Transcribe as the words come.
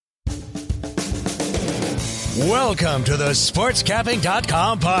Welcome to the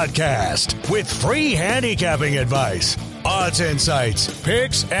SportsCapping.com podcast with free handicapping advice, odds insights,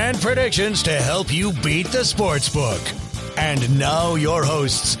 picks, and predictions to help you beat the sportsbook. And now your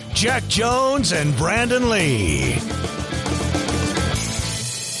hosts, Jack Jones and Brandon Lee.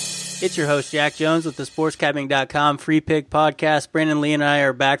 It's your host, Jack Jones, with the SportsCapping.com free pick podcast. Brandon Lee and I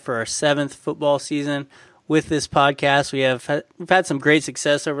are back for our 7th football season with this podcast. We've had some great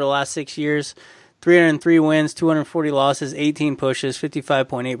success over the last 6 years. 303 wins, 240 losses, 18 pushes,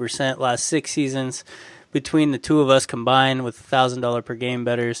 55.8% last 6 seasons between the two of us combined, with $1,000 per game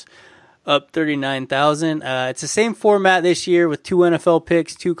bettors, up 39,000. It's the same format this year with 2 NFL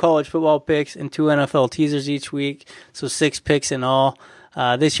picks, 2 college football picks, and 2 NFL teasers each week, so 6 picks in all.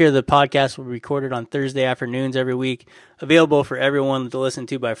 This year, the podcast will be recorded on Thursday afternoons every week, available for everyone to listen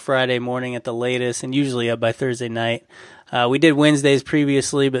to by Friday morning at the latest, and usually up by Thursday night. We did Wednesdays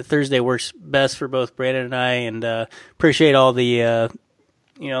previously, but Thursday works best for both Brandon and I, and appreciate all the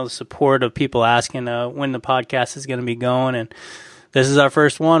the support of people asking when the podcast is going to be going. And this is our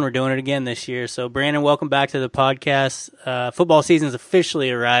first one. We're doing it again this year. So, Brandon, welcome back to the podcast. Football season's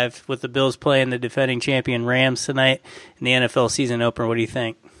officially arrived, with the Bills playing the defending champion Rams tonight in the NFL season opener. What do you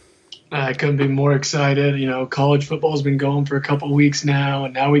think? I couldn't be more excited. You know, college football's been going for a couple of weeks now,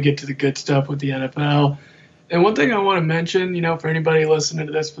 and now we get to the good stuff with the NFL. And one thing I want to mention, for anybody listening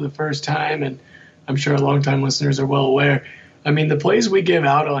to this for the first time, and I'm sure longtime listeners are well aware, the plays we give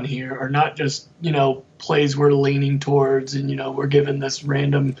out on here are not just, plays we're leaning towards and, we're giving this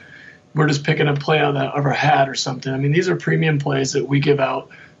random, we're just picking a play out of our hat or something. These are premium plays that we give out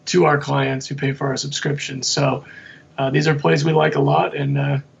to our clients who pay for our subscription. So these are plays we like a lot,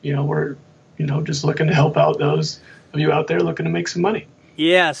 and, we're, just looking to help out those of you out there looking to make some money.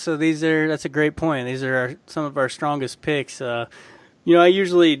 Yeah, so that's a great point. These are some of our strongest picks. I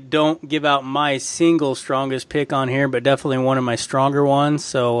usually don't give out my single strongest pick on here, but definitely one of my stronger ones.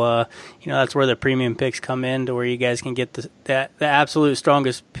 So, that's where the premium picks come in, to where you guys can get the absolute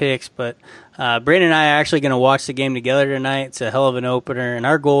strongest picks. But Brandon and I are actually going to watch the game together tonight. It's a hell of an opener, and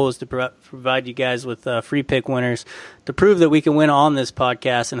our goal is to provide you guys with free pick winners to prove that we can win on this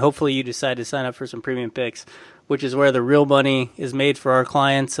podcast, and hopefully you decide to sign up for some premium picks, which is where the real money is made for our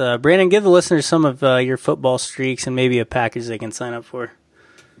clients. Brandon, give the listeners some of your football streaks and maybe a package they can sign up for.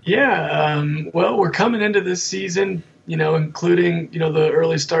 Yeah, well, we're coming into this season, including, the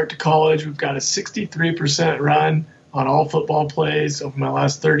early start to college. We've got a 63% run on all football plays over my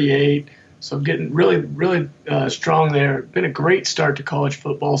last 38. So I'm getting really, really strong there. Been a great start to college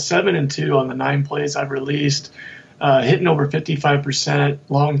football, 7-2 on the 9 plays I've released. Hitting over 55%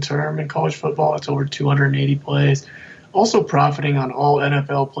 long-term in college football. It's over 280 plays. Also profiting on all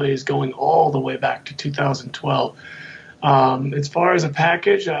NFL plays going all the way back to 2012. As far as a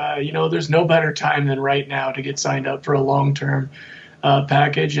package, there's no better time than right now to get signed up for a long-term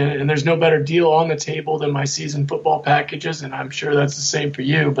package. And there's no better deal on the table than my season football packages, and I'm sure that's the same for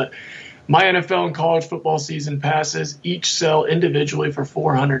you. But my NFL and college football season passes each sell individually for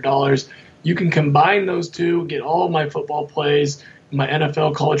 $400. You can combine those two, get all of my football plays, my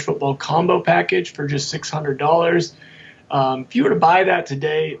NFL college football combo package for just $600. If you were to buy that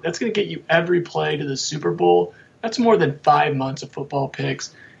today, that's going to get you every play to the Super Bowl. That's more than 5 months of football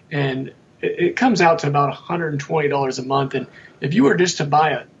picks, and it comes out to about $120 a month. And if you were just to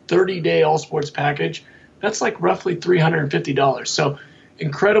buy a 30-day all-sports package, that's like roughly $350. So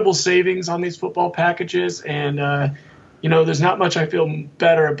incredible savings on these football packages, and there's not much I feel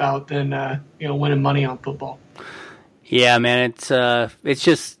better about than, winning money on football. Yeah, man, it's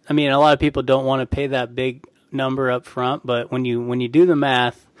just, a lot of people don't want to pay that big number up front, but when you do the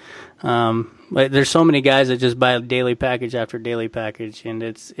math, there's so many guys that just buy daily package after daily package, and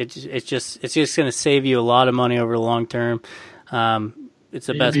it's just going to save you a lot of money over the long term. It's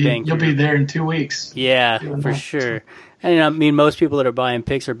the best bang. You'll be there in 2 weeks. Yeah, for sure. And most people that are buying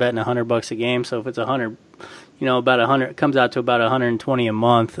picks are betting $100 a game, so if it's 100. About 100, it comes out to about 120 a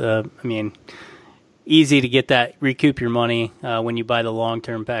month. Easy to get that, recoup your money when you buy the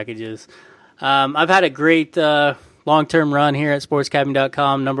long-term packages. I've had a great long-term run here at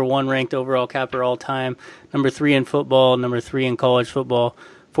SportsCapping.com. Number 1 ranked overall capper all time. Number 3 in football. Number 3 in college football.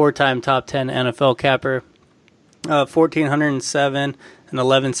 4-time top 10 NFL capper. 1,407 and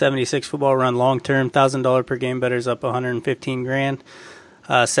 1176 football run long-term. $1,000 per game bettors up $115,000.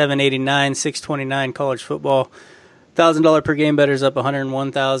 789, 629 college football, $1,000 per game bettors up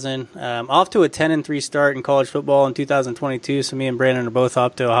 $101,000. Off to a 10-3 start in college football in 2022. So me and Brandon are both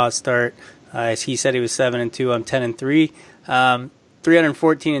off to a hot start. As he said, he was 7-2. I'm 10-3.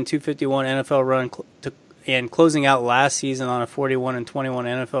 314 and 251 NFL run, and closing out last season on a 41-21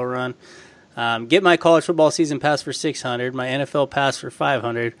 NFL run. Get my college football season pass for $600, my NFL pass for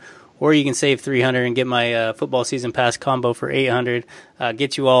 $500, or you can save $300 and get my football season pass combo for $800.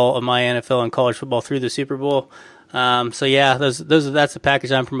 Get you all of my NFL and college football through the Super Bowl. So yeah, that's the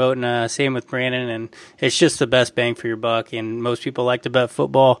package I'm promoting. Same with Brandon, and it's just the best bang for your buck. And most people like to bet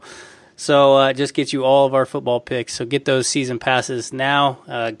football, so it just gets you all of our football picks. So get those season passes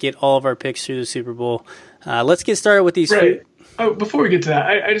now. Get all of our picks through the Super Bowl. Let's get started with these. Right. Oh, before we get to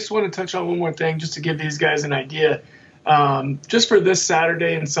that, I just want to touch on one more thing, just to give these guys an idea. Just for this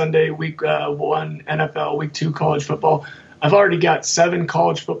Saturday and Sunday, week 1 NFL, week 2 college football, I've already got 7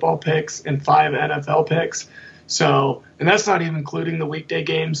 college football picks and 5 NFL picks. So, and that's not even including the weekday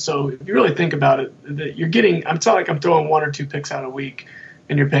games. So if you really think about it, that you're getting, it's not like I'm throwing 1 or 2 picks out a week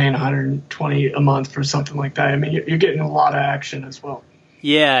and you're paying $120 a month for something like that. I mean, you're getting a lot of action as well.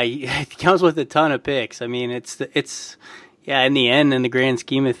 Yeah, it comes with a ton of picks. I mean, it's in the end, in the grand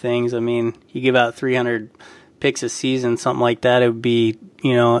scheme of things, I mean, you give out 300 picks a season, something like that, it would be,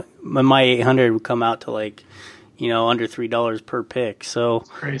 my 800 would come out to like, under $3 per pick. So it's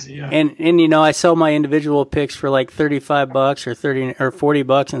crazy, yeah. And I sell my individual picks for like $35 or $30 or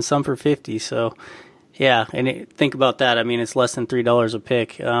 $40 and some for $50. So yeah, and think about that. I mean, it's less than $3 a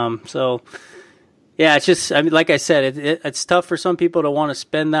pick. So yeah, it's just, I mean, like I said, it's tough for some people to want to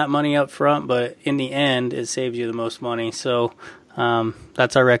spend that money up front, but in the end, it saves you the most money. So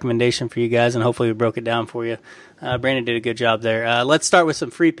that's our recommendation for you guys, and hopefully we broke it down for you. Brandon did a good job there. Let's start with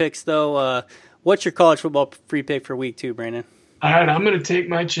some free picks, though. What's your college football free pick for week 2, Brandon? All right, I'm going to take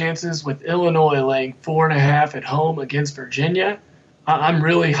my chances with Illinois laying 4.5 at home against Virginia. I'm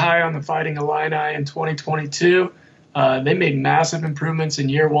really high on the Fighting Illini in 2022. They made massive improvements in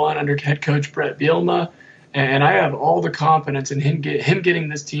year 1 under head coach Brett Bielema, and I have all the confidence in him getting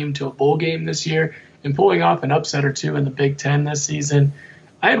this team to a bowl game this year and pulling off an upset or 2 in the Big Ten this season.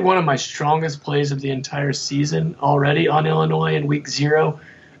 I had one of my strongest plays of the entire season already on Illinois in week 0.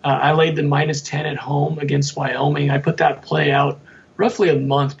 I laid the -10 at home against Wyoming. I put that play out roughly a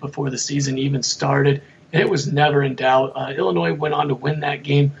month before the season even started, and it was never in doubt. Illinois went on to win that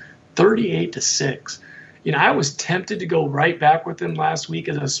game 38-6. I was tempted to go right back with them last week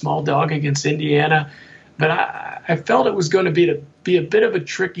as a small dog against Indiana, but I felt it was going to be a bit of a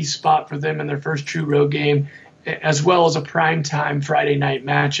tricky spot for them in their first true road game, as well as a primetime Friday night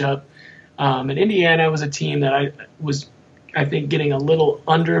matchup. And Indiana was a team that I think getting a little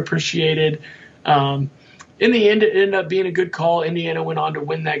underappreciated. In the end, it ended up being a good call. Indiana went on to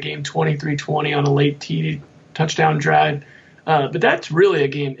win that game 23-20 on a late TD touchdown drive. But that's really a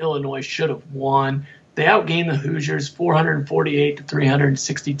game Illinois should have won. They outgained the Hoosiers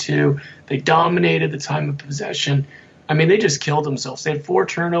 448-362. They dominated the time of possession. I mean, they just killed themselves. They had 4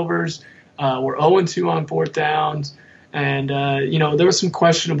 turnovers, were 0-2 on 4th downs. And, there were some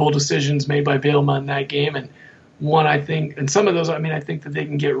questionable decisions made by Bielema in that game. And one, I think, and some of those, I think that they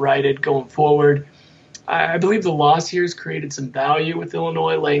can get righted going forward. I believe the loss here has created some value with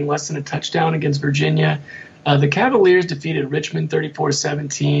Illinois, laying less than a touchdown against Virginia. The Cavaliers defeated Richmond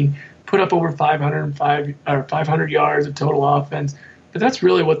 34-17, put up over 500 yards of total offense, but that's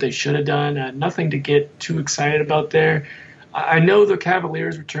really what they should have done. Nothing to get too excited about there. I know the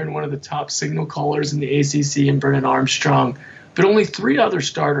Cavaliers returned one of the top signal callers in the ACC in Brennan Armstrong, but only 3 other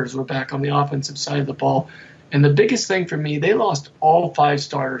starters were back on the offensive side of the ball. And the biggest thing for me, they lost all 5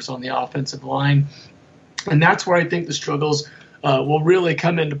 starters on the offensive line. And that's where I think the struggles will really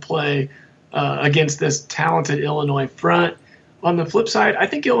come into play against this talented Illinois front. On the flip side, I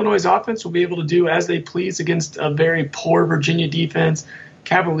think Illinois' offense will be able to do as they please against a very poor Virginia defense.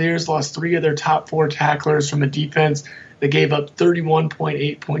 Cavaliers lost 3 of their top 4 tacklers from a defense that gave up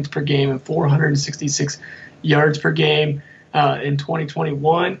 31.8 points per game and 466 yards per game in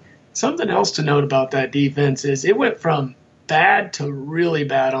 2021. Something else to note about that defense is it went from bad to really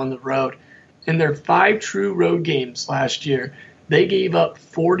bad on the road. In their 5 true road games last year, they gave up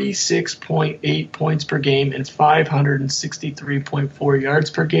 46.8 points per game and 563.4 yards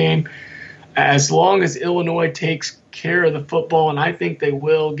per game. As long as Illinois takes care of the football, and I think they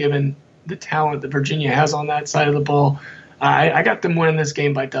will, given the talent that Virginia has on that side of the ball, I got them winning this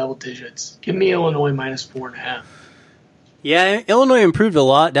game by double digits. Give me Illinois -4.5. Yeah, Illinois improved a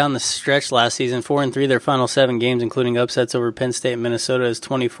lot down the stretch last season. 4-3 their final 7 games, including upsets over Penn State and Minnesota, as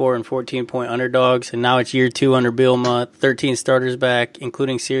 24 and 14-point underdogs. And now it's year 2 under Bielema, 13 starters back,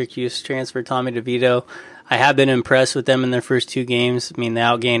 including Syracuse transfer Tommy DeVito. I have been impressed with them in their first 2 games. I mean, they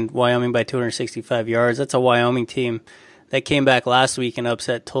outgained Wyoming by 265 yards. That's a Wyoming team that came back last week and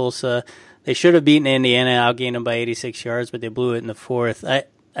upset Tulsa. They should have beaten Indiana, outgained them by 86 yards, but they blew it in the 4th.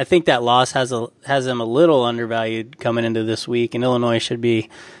 I think that loss has them a little undervalued coming into this week, and Illinois should be,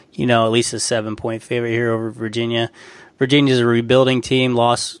 at least a 7-point favorite here over Virginia. Virginia's a rebuilding team,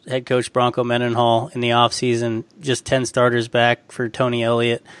 lost head coach Bronco Mendenhall in the offseason, just 10 starters back for Tony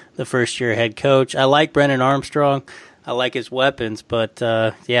Elliott, the first-year head coach. I like Brennan Armstrong. I like his weapons, but,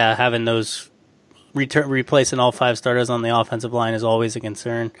 having those replacing all 5 starters on the offensive line is always a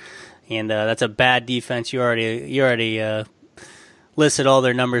concern. And that's a bad defense. You already listed all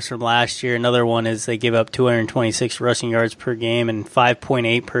their numbers from last year. Another one is they give up 226 rushing yards per game and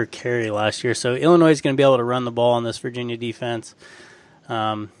 5.8 per carry last year. So Illinois is going to be able to run the ball on this Virginia defense.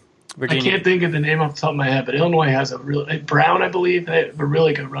 I can't think of the name off the top of my head, but Illinois has Brown, I believe, they have a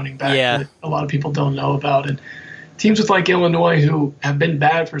really good running back that a lot of people don't know about. And teams with like Illinois who have been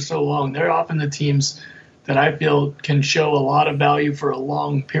bad for so long, they're often the teams that I feel can show a lot of value for a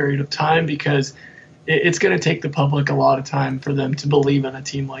long period of time, because it's going to take the public a lot of time for them to believe in a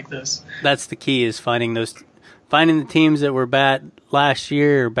team like this. That's the key, is finding the teams that were bad last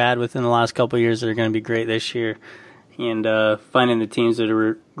year or bad within the last couple of years that are going to be great this year, and finding the teams that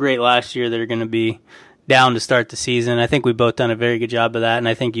were great last year that are going to be down to start the season. I think we've both done a very good job of that, and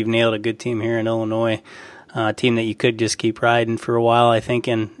I think you've nailed a good team here in Illinois. Team that you could just keep riding for a while, I think,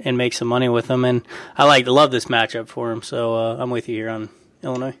 and make some money with them. And I love this matchup for them, so I'm with you here on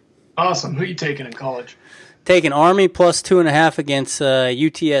Illinois. Awesome. Who are you taking in college? Taking Army plus 2.5 against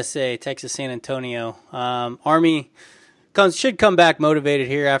UTSA, Texas San Antonio. Army should come back motivated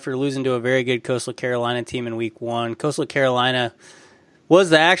here after losing to a very good Coastal Carolina team in Week 1. Coastal Carolina was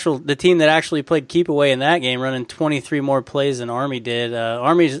the team that actually played keep away in that game, running 23 more plays than Army did.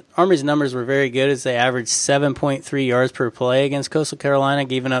 Army's numbers were very good, as they averaged 7.3 yards per play against Coastal Carolina,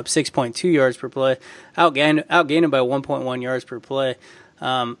 giving up 6.2 yards per play, outgaining by 1.1 yards per play.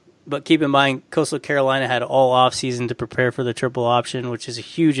 But keep in mind, Coastal Carolina had all offseason to prepare for the triple option, which is a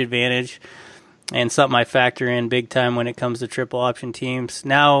huge advantage and something I factor in big time when it comes to triple option teams.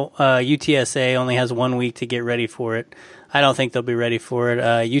 Now UTSA only has 1 week to get ready for it. I don't think they'll be ready for it.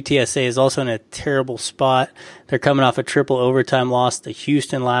 UTSA is also in a terrible spot. They're coming off a triple overtime loss to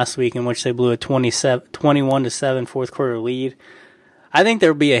Houston last week, in which they blew a 21-7 fourth quarter lead. I think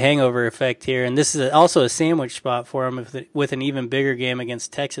there'll be a hangover effect here, and this is also a sandwich spot for them with an even bigger game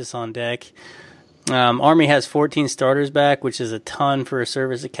against Texas on deck. Army has 14 starters back, which is a ton for a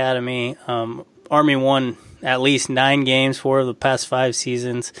service academy. Army won at least 9 games, 4 of the past 5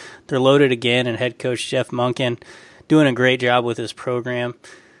 seasons. They're loaded again, and head coach Jeff Monken doing a great job with his program.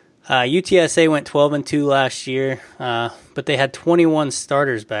 UTSA went 12-2 last year, but they had 21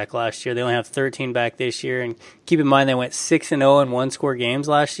 starters back last year. They only have 13 back this year. And keep in mind, they went 6-0 in one-score games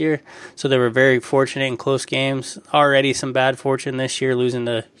last year, so they were very fortunate in close games. Already some bad fortune this year, losing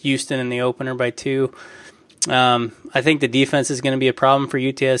to Houston in the opener by 2. I think the defense is going to be a problem for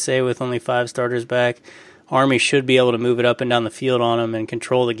UTSA with only 5 starters back. Army should be able to move it up and down the field on them and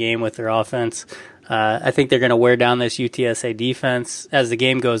control the game with their offense. I think they're going to wear down this UTSA defense as the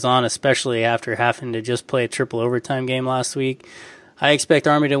game goes on, especially after having to just play a triple overtime game last week. I expect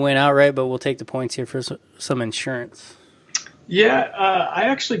Army to win outright, but we'll take the points here for some insurance. Yeah, I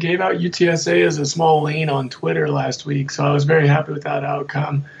actually gave out UTSA as a small lean on Twitter last week, so I was very happy with that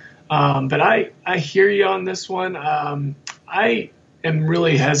outcome. But I hear you on this one. I am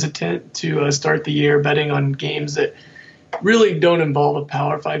really hesitant to start the year betting on games that really don't involve a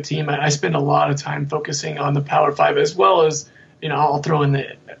Power 5 team. I spend a lot of time focusing on the Power 5, as well as, I'll throw in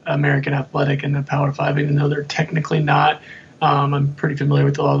the American Athletic and the Power 5, even though they're technically not. I'm pretty familiar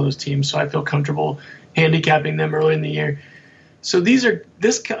with a lot of those teams, so I feel comfortable handicapping them early in the year. So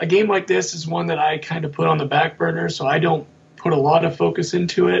a game like this is one that I kind of put on the back burner, so I don't put a lot of focus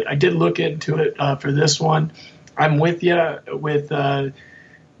into it. I did look into it for this one. I'm with you with the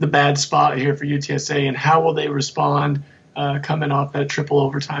bad spot here for UTSA, and how will they respond coming off that triple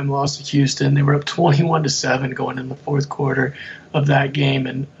overtime loss to Houston. They were up 21-7 going in the fourth quarter of that game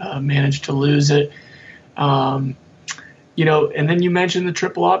and managed to lose it. And then you mentioned the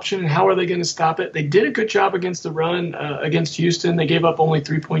triple option. How are they going to stop it? They did a good job against the run against Houston. They gave up only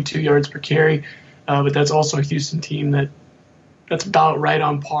 3.2 yards per carry, but that's also a Houston team that's about right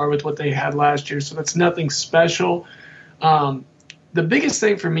on par with what they had last year, so that's nothing special. The biggest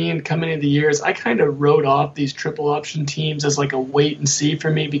thing for me in coming into the year is I kind of wrote off these triple option teams as like a wait and see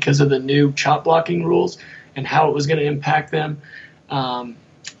for me because of the new chop blocking rules and how it was going to impact them. I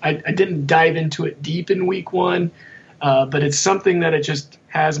didn't dive into it deep in week 1, but it's something that it just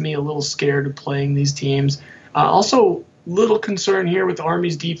has me a little scared of playing these teams. Also, little concern here with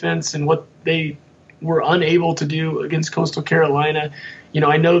Army's defense and what they were unable to do against Coastal Carolina.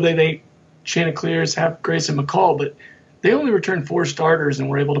 I know they Chanticleers have Grayson McCall, but they only returned 4 starters and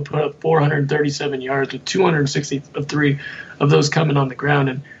were able to put up 437 yards with 263 of those coming on the ground.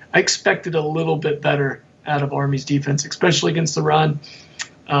 And I expected a little bit better out of Army's defense, especially against the run.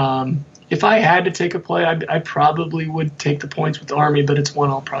 If I had to take a play, I probably would take the points with Army, but it's one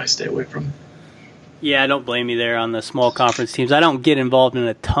I'll probably stay away from. Yeah, I don't blame you there on the small conference teams. I don't get involved in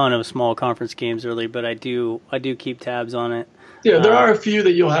a ton of small conference games really, but I do keep tabs on it. Yeah, there are a few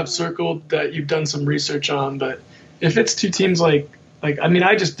that you'll have circled that you've done some research on, but if it's two teams I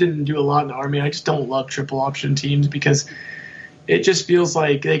just didn't do a lot in the Army. I just don't love triple option teams because it just feels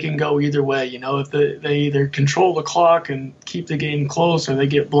like they can go either way. If they either control the clock and keep the game close, or they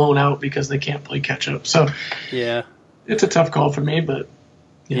get blown out because they can't play catch up. So yeah, it's a tough call for me, but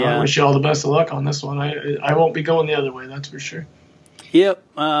I wish you all the best of luck on this one. I won't be going the other way, that's for sure. Yep,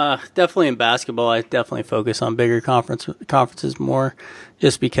 definitely in basketball, I definitely focus on bigger conferences more,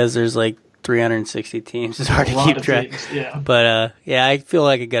 just because there's 360 teams. It's hard to keep track. Teams, yeah. But I feel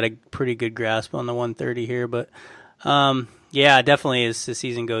like I got a pretty good grasp on the 130 here. But definitely as the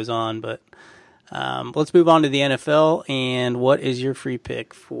season goes on. But let's move on to the NFL. And what is your free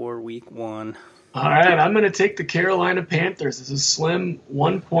pick for Week 1? All right, I'm going to take the Carolina Panthers as a slim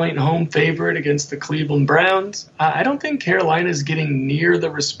 1-point home favorite against the Cleveland Browns. I don't think Carolina is getting near the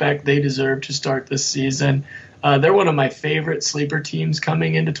respect they deserve to start this season. They're one of my favorite sleeper teams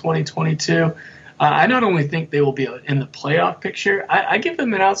coming into 2022. I not only think they will be in the playoff picture, I give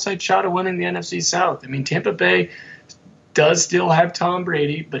them an outside shot of winning the NFC South. I mean, Tampa Bay does still have Tom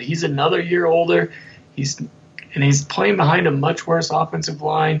Brady, but he's another year older. He's playing behind a much worse offensive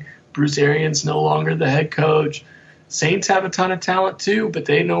line. Bruce Arians no longer the head coach. Saints have a ton of talent too, but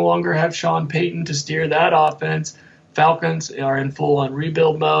they no longer have Sean Payton to steer that offense. Falcons are in full-on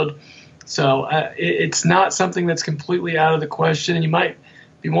rebuild mode. So it's not something that's completely out of the question. And you might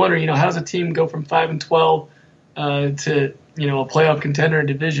be wondering, how does a team go from 5-12 to, a playoff contender and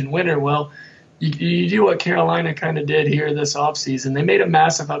division winner? Well, you do what Carolina kind of did here this offseason. They made a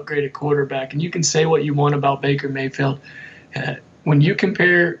massive upgrade at quarterback, and you can say what you want about Baker Mayfield. When you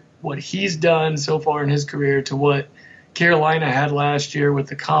compare what he's done so far in his career to what Carolina had last year with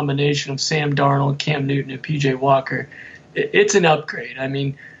the combination of Sam Darnold, Cam Newton, and P.J. Walker, it's an upgrade. I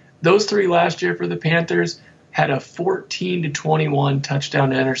mean, those three last year for the Panthers had a 14-21 touchdown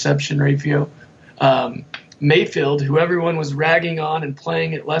to interception ratio. Mayfield, who everyone was ragging on and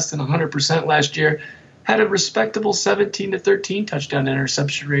playing at less than 100% last year, had a respectable 17-13 touchdown to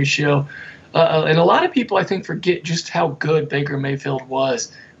interception ratio. And a lot of people, I think, forget just how good Baker Mayfield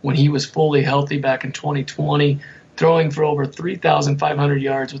was when he was fully healthy back in 2020, throwing for over 3,500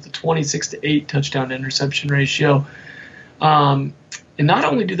 yards with a 26-8 touchdown to interception ratio. And not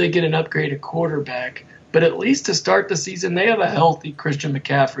only do they get an upgrade at quarterback, but at least to start the season, they have a healthy Christian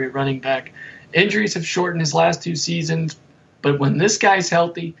McCaffrey at running back. Injuries have shortened his last 2 seasons, but when this guy's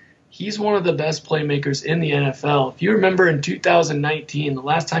healthy, he's one of the best playmakers in the NFL. If you remember in 2019, the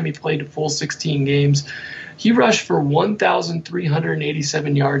last time he played a full 16 games, he rushed for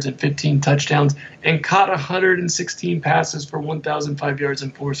 1,387 yards and 15 touchdowns and caught 116 passes for 1,005 yards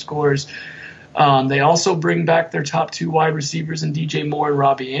and 4 scores. They also bring back their top 2 wide receivers in DJ Moore and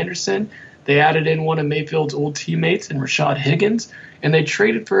Robbie Anderson. They added in one of Mayfield's old teammates in Rashad Higgins, and they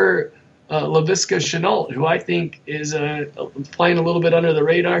traded for Laviska Shenault, who I think is playing a little bit under the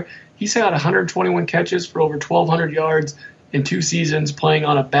radar. He's had 121 catches for over 1,200 yards in 2 seasons playing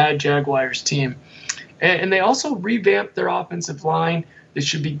on a bad Jaguars team. And they also revamped their offensive line. It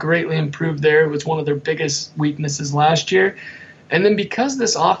should be greatly improved there. It was one of their biggest weaknesses last year. And then because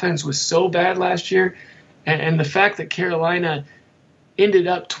this offense was so bad last year, and the fact that Carolina ended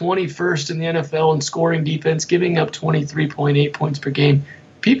up 21st in the NFL in scoring defense, giving up 23.8 points per game,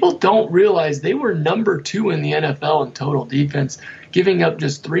 people don't realize they were number 2 in the NFL in total defense, giving up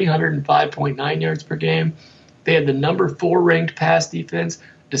just 305.9 yards per game. They had the number 4 ranked pass defense,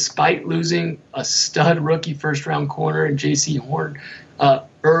 despite losing a stud rookie first-round corner in J.C. Horn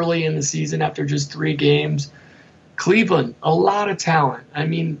early in the season after just 3 games. Cleveland, a lot of talent. I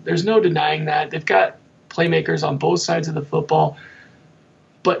mean, there's no denying that. They've got playmakers on both sides of the football.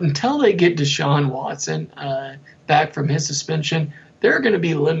 But until they get Deshaun Watson back from his suspension, they're going to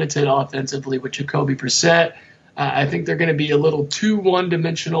be limited offensively with Jacoby Brissett. I think they're going to be a little too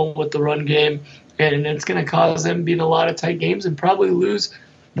one-dimensional with the run game, and it's going to cause them to be in a lot of tight games and probably lose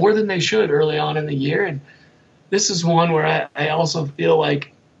more than they should early on in the year. And this is one where I also feel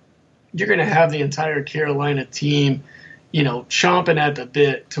like you're going to have the entire Carolina team, chomping at the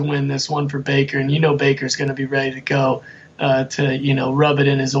bit to win this one for Baker. And Baker's going to be ready to go to rub it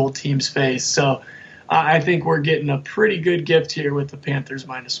in his old team's face. So I think we're getting a pretty good gift here with the Panthers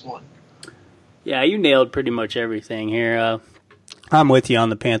 -1. Yeah, you nailed pretty much everything here. I'm with you on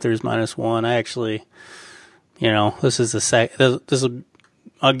the Panthers -1. I actually, this is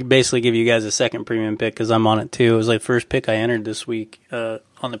I'll basically give you guys a second premium pick because I'm on it too. It was like first pick I entered this week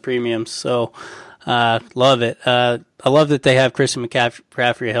on the premiums. So love it. I love that they have Christian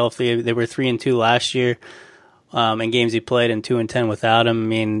McCaffrey healthy. They were 3-2 last year in games he played, and 2-10 without him. I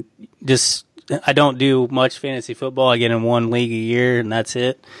mean, I don't do much fantasy football. I get in one league a year, and that's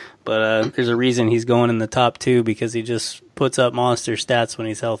it. But there's a reason he's going in the top 2 because he just puts up monster stats when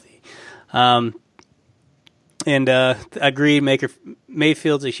he's healthy. And agreed,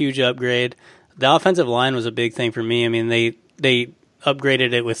 Mayfield's a huge upgrade. The offensive line was a big thing for me. I mean, they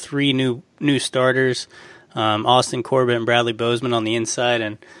upgraded it with 3 new starters, Austin Corbett and Bradley Bozeman on the inside,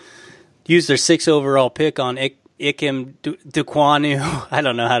 and used their 6th overall pick on Ikem Duquanu. I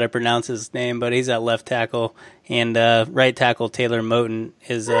don't know how to pronounce his name, but he's at left tackle. And right tackle Taylor Moton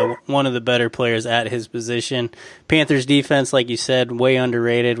is one of the better players at his position. Panthers defense, like you said, way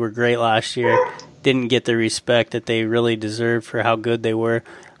underrated. Were great last year. Didn't get the respect that they really deserved for how good they were,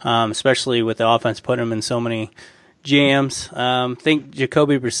 especially with the offense putting them in so many jams. I think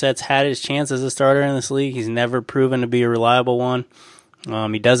Jacoby Brissett's had his chance as a starter in this league. He's never proven to be a reliable one.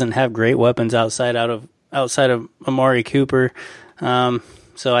 He doesn't have great weapons outside of Amari Cooper.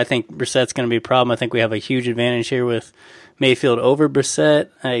 So I think Brissett's going to be a problem. I think we have a huge advantage here with Mayfield over Brissett.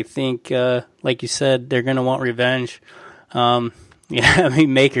 I think, like you said, they're going to want revenge. Yeah, I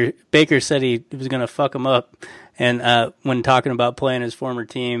mean, Baker said he was going to fuck him up, and when talking about playing his former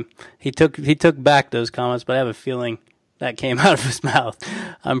team, he took back those comments. But I have a feeling that came out of his mouth.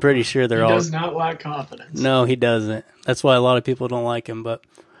 I'm pretty sure he does not lack confidence. No, he doesn't. That's why a lot of people don't like him. But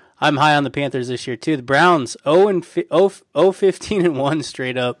I'm high on the Panthers this year too. The Browns 0-15-1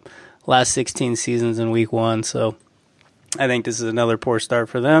 straight up last 16 seasons in week 1. So I think this is another poor start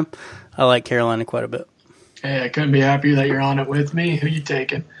for them. I like Carolina quite a bit. Hey, I couldn't be happier that you're on it with me. Who you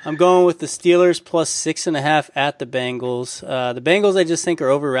taking? I'm going with the Steelers plus 6.5 at the Bengals. The Bengals I just think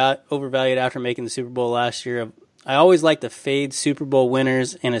are overvalued after making the Super Bowl last year. I always like to fade Super Bowl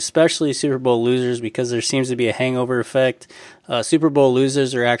winners and especially Super Bowl losers because there seems to be a hangover effect. Super Bowl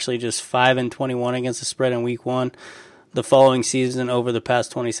losers are actually just 5-21 against the spread in week 1 the following season over the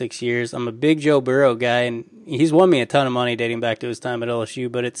past 26 years. I'm a big Joe Burrow guy, and he's won me a ton of money dating back to his time at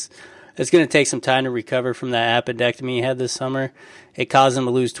LSU, but it's going to take some time to recover from that appendectomy he had this summer. It caused him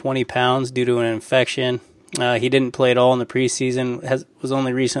to lose 20 pounds due to an infection. He didn't play at all in the preseason, was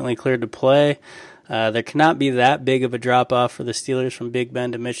only recently cleared to play. There cannot be that big of a drop-off for the Steelers from Big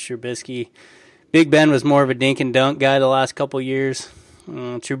Ben to Mitch Trubisky. Big Ben was more of a dink-and-dunk guy the last couple years.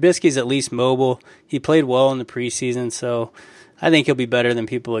 Trubisky's at least mobile. He played well in the preseason, so I think he'll be better than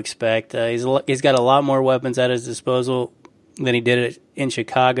people expect. He's got a lot more weapons at his disposal than he did in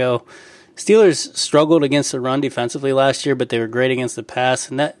Chicago. Steelers struggled against the run defensively last year, but they were great against the pass,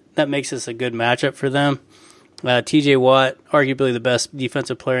 and that makes this a good matchup for them. TJ Watt, arguably the best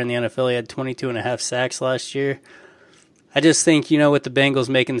defensive player in the NFL, he had 22.5 sacks last year. I just think, with the Bengals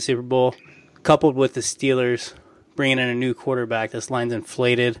making the Super Bowl, coupled with the Steelers bringing in a new quarterback, this line's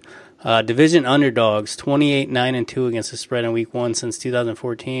inflated. Division underdogs, 28-9-2 against the spread in week 1 since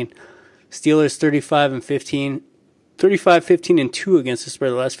 2014. Steelers 35-15-2 against the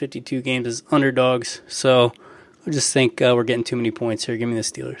spread the last 52 games as underdogs. So I just think we're getting too many points here. Give me the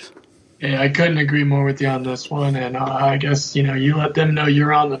Steelers. Yeah, I couldn't agree more with you on this one. And I guess, you let them know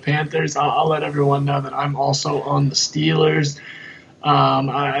you're on the Panthers. I'll let everyone know that I'm also on the Steelers.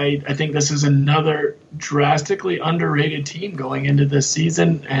 I think this is another drastically underrated team going into this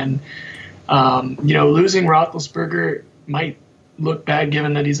season. And, losing Roethlisberger might look bad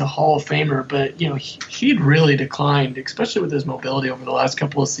given that he's a Hall of Famer. But, he'd really declined, especially with his mobility over the last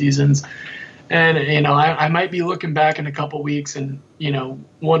couple of seasons. And, I might be looking back in a couple weeks and,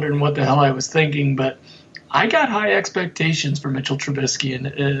 wondering what the hell I was thinking. But I got high expectations for Mitchell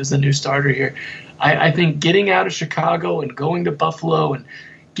Trubisky as a new starter here. I think getting out of Chicago and going to Buffalo and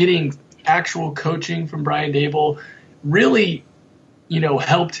getting actual coaching from Brian Daboll really,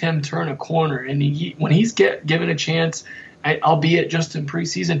 helped him turn a corner. And when he's given a chance, albeit just in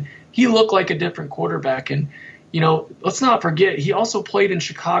preseason, he looked like a different quarterback. And, let's not forget, he also played in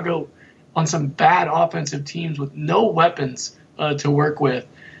Chicago on some bad offensive teams with no weapons to work with.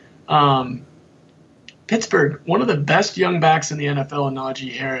 Pittsburgh, one of the best young backs in the NFL in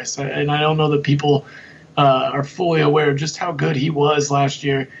Najee Harris. And I don't know that people are fully aware of just how good he was last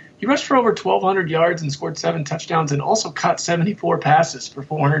year. He rushed for over 1,200 yards and scored 7 touchdowns and also caught 74 passes for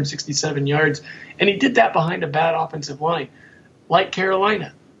 467 yards. And he did that behind a bad offensive line. Like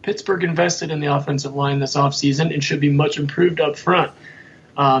Carolina, Pittsburgh invested in the offensive line this offseason and should be much improved up front.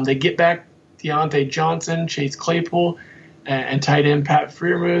 They get back Deontay Johnson, Chase Claypool, and tight end Pat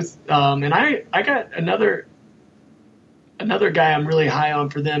Freiermuth. And I got another guy I'm really high on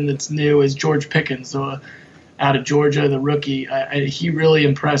for them that's new is George Pickens, out of Georgia, the rookie. He really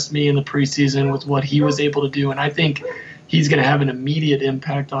impressed me in the preseason with what he was able to do, and I think he's going to have an immediate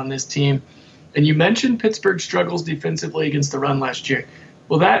impact on this team. And you mentioned Pittsburgh's struggles defensively against the run last year.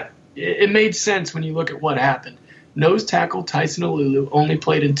 Well, it made sense when you look at what happened. Nose tackle Tyson Alulu only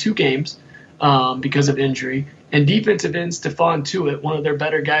played in 2 games because of injury. And defensive end Stephon Tuitt, one of their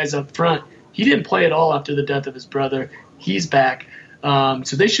better guys up front, he didn't play at all after the death of his brother. He's back.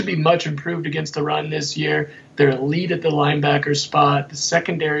 So they should be much improved against the run this year. They're elite at the linebacker spot. The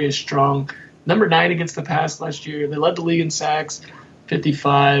secondary is strong. Number 9 against the pass last year. They led the league in sacks,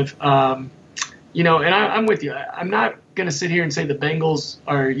 55. And I'm with you. I'm not going to sit here and say the Bengals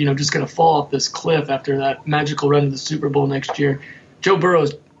are, just going to fall off this cliff after that magical run to the Super Bowl next year. Joe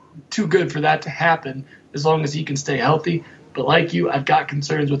Burrow's too good for that to happen as long as he can stay healthy. But like you, I've got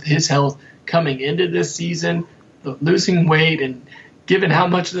concerns with his health coming into this season, losing weight, and given how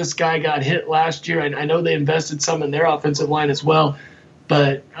much this guy got hit last year, I know they invested some in their offensive line as well,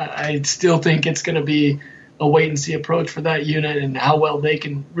 but I still think it's going to be a wait-and-see approach for that unit and how well they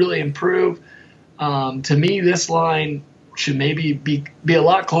can really improve. To me, this line should maybe be a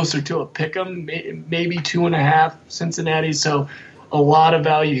lot closer to a pick-em, maybe 2.5 Cincinnati. So a lot of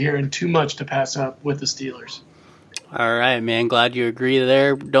value here and too much to pass up with the Steelers. All right, man. Glad you agree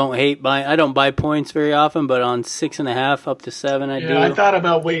there. I don't buy points very often, but on 6.5 up to 7, I do. I thought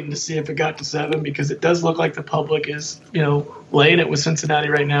about waiting to see if it got to 7 because it does look like the public is, laying it with Cincinnati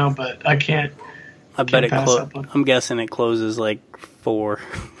right now, but I can't. I bet it I'm guessing it closes like 4.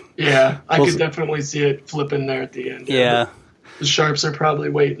 Yeah, I could definitely see it flipping there at the end. Yeah. The Sharps are probably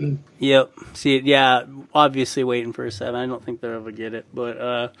waiting. Yep. See it. Yeah, obviously waiting for a 7. I don't think they'll ever get it,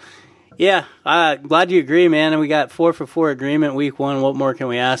 but yeah, glad you agree, man. And we got 4 for 4 agreement week 1. What more can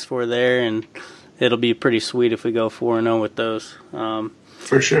we ask for there? And it'll be pretty sweet if we go 4-0 with those.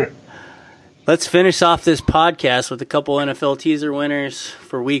 For sure. Let's finish off this podcast with a couple NFL teaser winners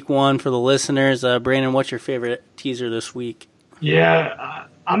for week 1 for the listeners. Brandon, what's your favorite teaser this week? Yeah,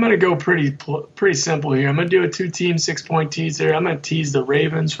 I'm going to go pretty simple here. I'm going to do a 2-team 6-point teaser. I'm going to tease the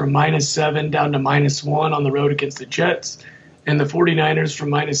Ravens from -7 down to -1 on the road against the Jets, and the 49ers from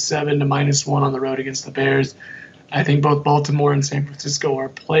 -7 to -1 on the road against the Bears. I think both Baltimore and San Francisco are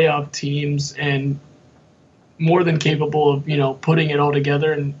playoff teams and more than capable of, putting it all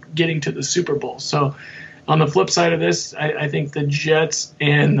together and getting to the Super Bowl. So on the flip side of this, I think the Jets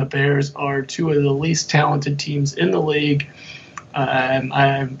and the Bears are 2 of the least talented teams in the league.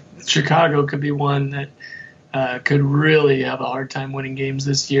 Chicago could be one that could really have a hard time winning games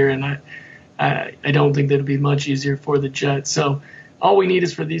this year, and I don't think that it'll be much easier for the Jets. So all we need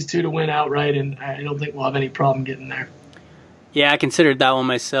is for these 2 to win outright, and I don't think we'll have any problem getting there. Yeah, I considered that one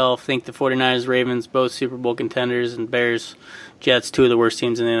myself. I think the 49ers, Ravens, both Super Bowl contenders, and Bears, Jets, 2 of the worst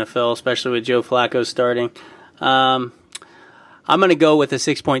teams in the NFL, especially with Joe Flacco starting. I'm going to go with a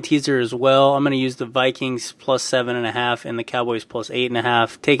 6-point teaser as well. I'm going to use the Vikings plus 7.5 and the Cowboys plus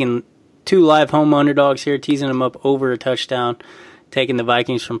 8.5. Taking 2 live home underdogs here, teasing them up over a touchdown. Taking the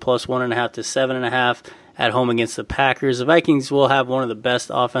Vikings from plus 1.5 to 7.5 at home against the Packers. The Vikings will have one of the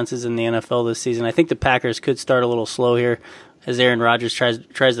best offenses in the NFL this season. I think the Packers could start a little slow here as Aaron Rodgers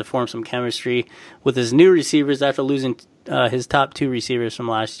tries to form some chemistry with his new receivers after losing his top 2 receivers from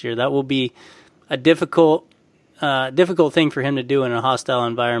last year. That will be a difficult thing for him to do in a hostile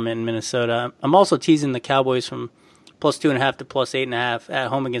environment in Minnesota. I'm also teasing the Cowboys from plus 2.5 to plus 8.5 at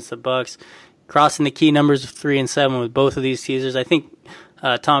home against the Bucs, crossing the key numbers of 3 and 7 with both of these teasers. I think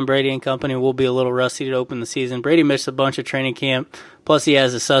Tom Brady and company will be a little rusty to open the season. Brady missed a bunch of training camp, plus he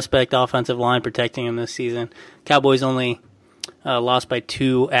has a suspect offensive line protecting him this season. Cowboys only lost by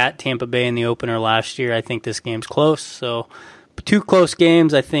 2 at Tampa Bay in the opener last year. I think this game's close. So 2 close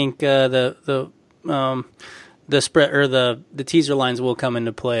games. I think the spread or the teaser lines will come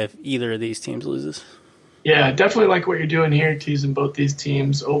into play if either of these teams loses. Yeah, definitely like what you're doing here, teasing both these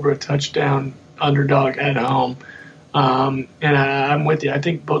teams over a touchdown underdog at home. And I'm with you. I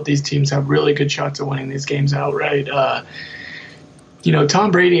think both these teams have really good shots of winning these games outright.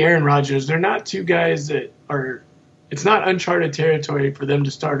 Tom Brady, Aaron Rodgers, they're not 2 guys that are – it's not uncharted territory for them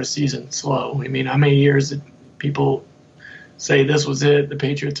to start a season slow. I mean, how many years did people say this was it, the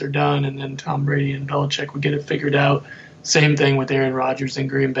Patriots are done, and then Tom Brady and Belichick would get it figured out? Same thing with Aaron Rodgers in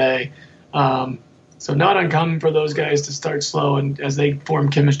Green Bay. So not uncommon for those guys to start slow and as they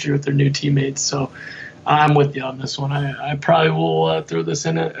form chemistry with their new teammates. So I'm with you on this one. I probably will throw this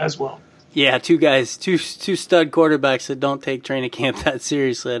in as well. Yeah, two guys, two stud quarterbacks that don't take training camp that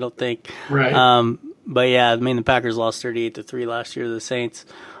seriously, I don't think. Right. But yeah, I mean, the Packers lost 38-3 last year to the Saints.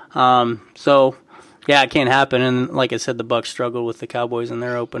 So yeah, it can't happen. And like I said, the Bucs struggled with the Cowboys in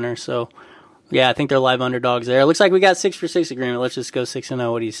their opener. So yeah, I think they're live underdogs there. It looks like we got 6-for-6 agreement. Let's just go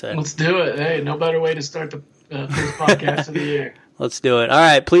 6-0. What do you say? Let's do it. Hey, no better way to start the first podcast of the year. Let's do it. All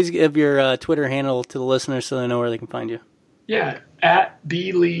right, please give your Twitter handle to the listeners so they know where they can find you. Yeah, at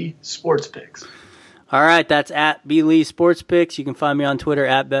B Lee Sports Picks. All right, that's at B Lee Sports Picks. You can find me on Twitter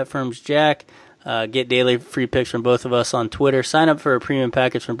at BetFirmsJack. Get daily free picks from both of us on Twitter. Sign up for a premium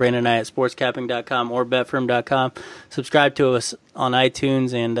package from Brandon and I at sportscapping.com or betfirm.com. Subscribe to us on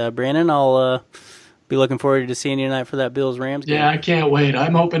iTunes. And Brandon, I'll be looking forward to seeing you tonight for that Bills-Rams game. Yeah, I can't wait.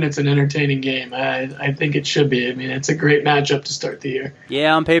 I'm hoping it's an entertaining game. I think it should be. I mean, it's a great matchup to start the year.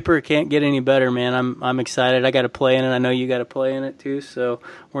 Yeah, on paper it can't get any better, man. I'm excited. I got to play in it. I know you got to play in it too. So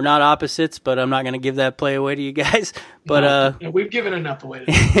we're not opposites, but I'm not going to give that play away to you guys. But no, we've given enough away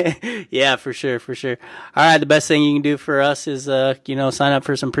today. Yeah, for sure. All right, the best thing you can do for us is sign up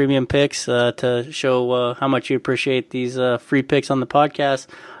for some premium picks to show how much you appreciate these free picks on the podcast.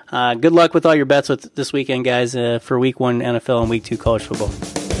 Good luck with all your bets with this weekend, guys, for Week 1 NFL and Week 2 college football.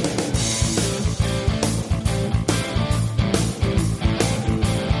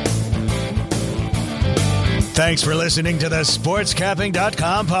 Thanks for listening to the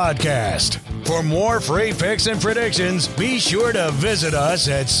SportsCapping.com podcast. For more free picks and predictions, be sure to visit us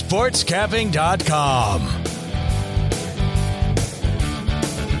at SportsCapping.com.